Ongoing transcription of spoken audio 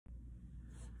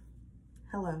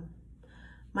Hello,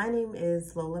 my name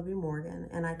is Lola B. Morgan,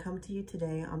 and I come to you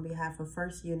today on behalf of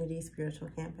First Unity Spiritual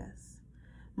Campus.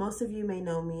 Most of you may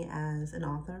know me as an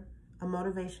author, a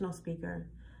motivational speaker,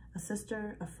 a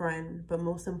sister, a friend, but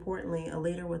most importantly, a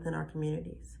leader within our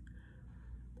communities.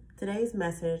 Today's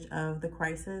message of the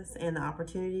crisis and the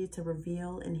opportunity to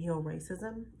reveal and heal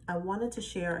racism, I wanted to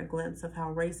share a glimpse of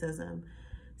how racism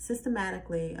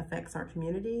systematically affects our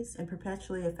communities and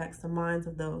perpetually affects the minds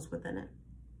of those within it.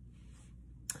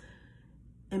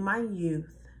 In my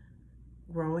youth,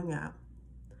 growing up,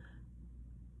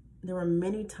 there were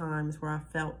many times where I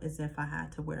felt as if I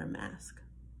had to wear a mask,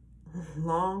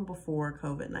 long before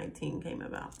COVID-19 came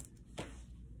about.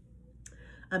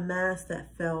 A mask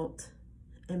that felt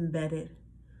embedded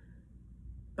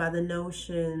by the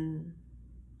notion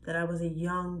that I was a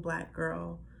young Black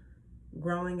girl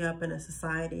growing up in a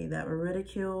society that would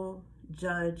ridicule,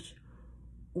 judge,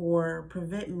 or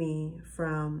prevent me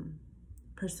from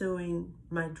pursuing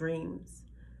my dreams,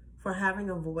 for having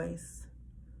a voice,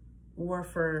 or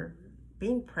for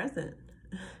being present.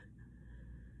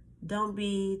 Don't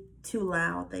be too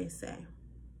loud, they say.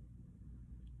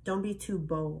 Don't be too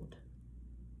bold.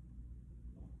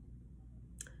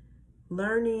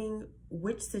 Learning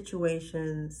which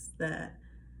situations that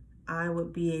I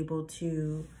would be able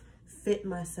to fit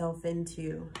myself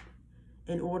into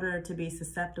in order to be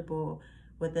susceptible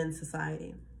within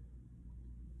society.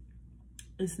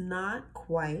 It's not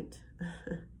quite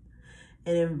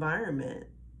an environment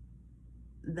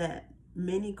that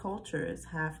many cultures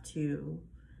have to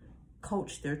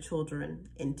coach their children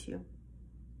into.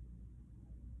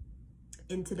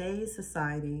 In today's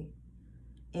society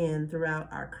and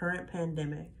throughout our current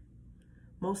pandemic,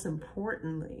 most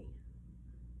importantly,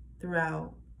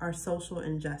 throughout our social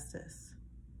injustice,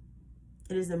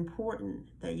 it is important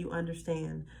that you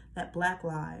understand that Black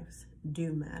lives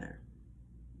do matter.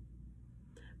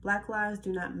 Black lives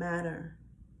do not matter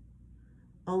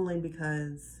only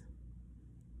because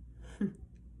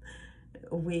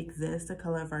we exist, the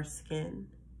color of our skin.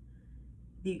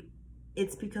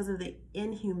 It's because of the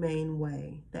inhumane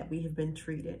way that we have been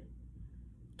treated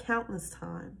countless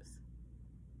times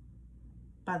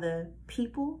by the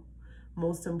people,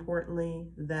 most importantly,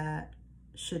 that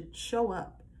should show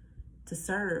up to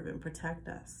serve and protect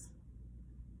us.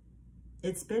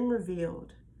 It's been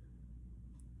revealed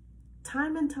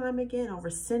time and time again, over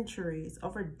centuries,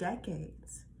 over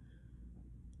decades.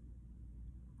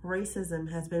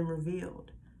 Racism has been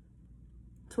revealed.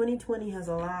 2020 has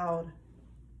allowed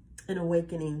an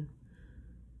awakening,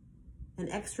 an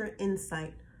extra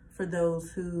insight for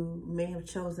those who may have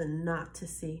chosen not to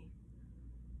see.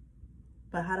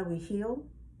 But how do we heal?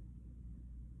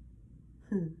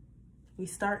 We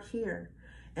start here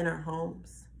in our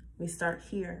homes. We start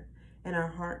here in our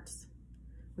hearts.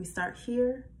 We start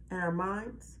here in our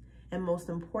minds, and most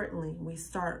importantly, we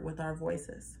start with our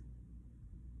voices.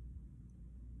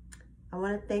 I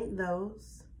want to thank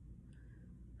those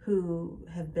who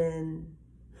have been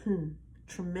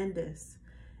tremendous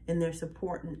in their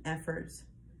support and efforts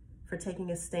for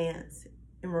taking a stance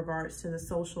in regards to the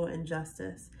social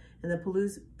injustice and the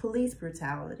police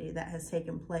brutality that has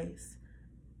taken place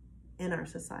in our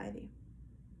society.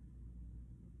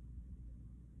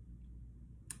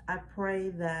 I pray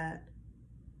that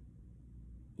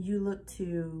you look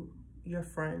to your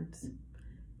friends,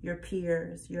 your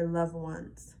peers, your loved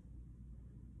ones,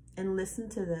 and listen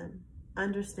to them,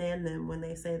 understand them when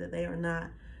they say that they are not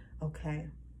okay.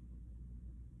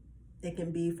 It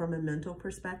can be from a mental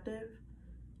perspective.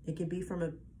 It can be from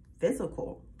a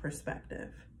physical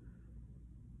perspective.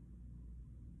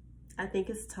 I think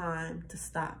it's time to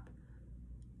stop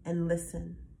and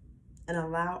listen and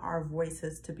allow our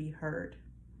voices to be heard.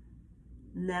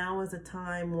 Now is a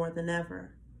time more than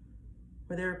ever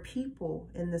where there are people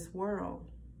in this world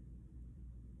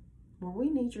where we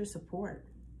need your support,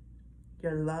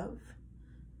 your love,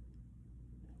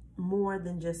 more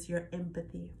than just your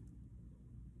empathy.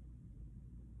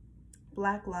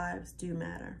 Black lives do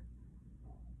matter.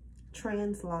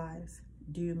 Trans lives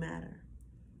do matter.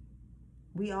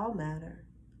 We all matter.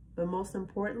 But most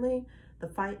importantly, the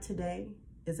fight today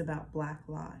is about Black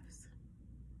lives.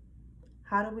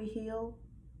 How do we heal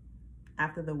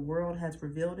after the world has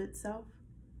revealed itself?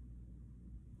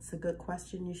 It's a good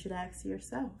question you should ask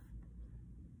yourself.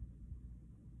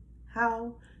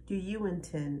 How do you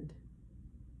intend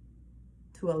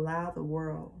to allow the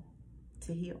world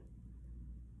to heal?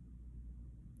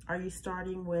 Are you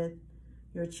starting with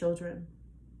your children?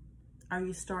 Are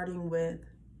you starting with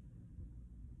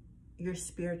your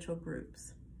spiritual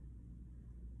groups?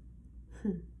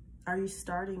 Are you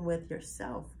starting with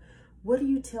yourself? What do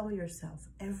you tell yourself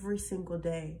every single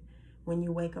day when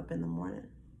you wake up in the morning.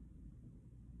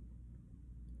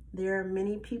 There are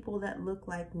many people that look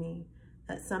like me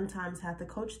that sometimes have to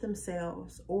coach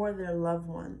themselves or their loved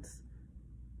ones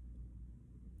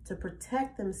to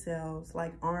protect themselves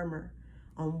like armor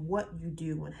on what you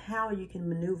do and how you can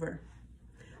maneuver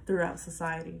throughout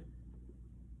society.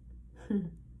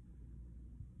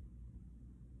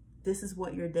 This is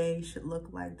what your day should look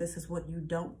like. This is what you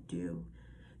don't do.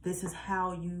 This is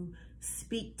how you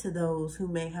speak to those who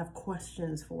may have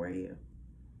questions for you.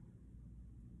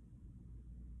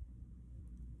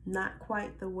 Not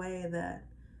quite the way that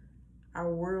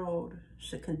our world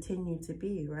should continue to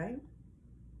be, right?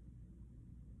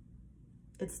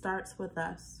 It starts with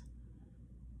us.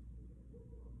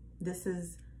 This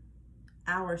is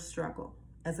our struggle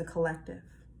as a collective.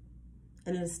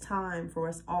 And it is time for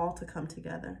us all to come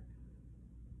together.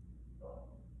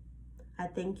 I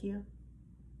thank you,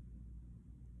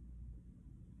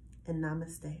 and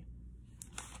namaste.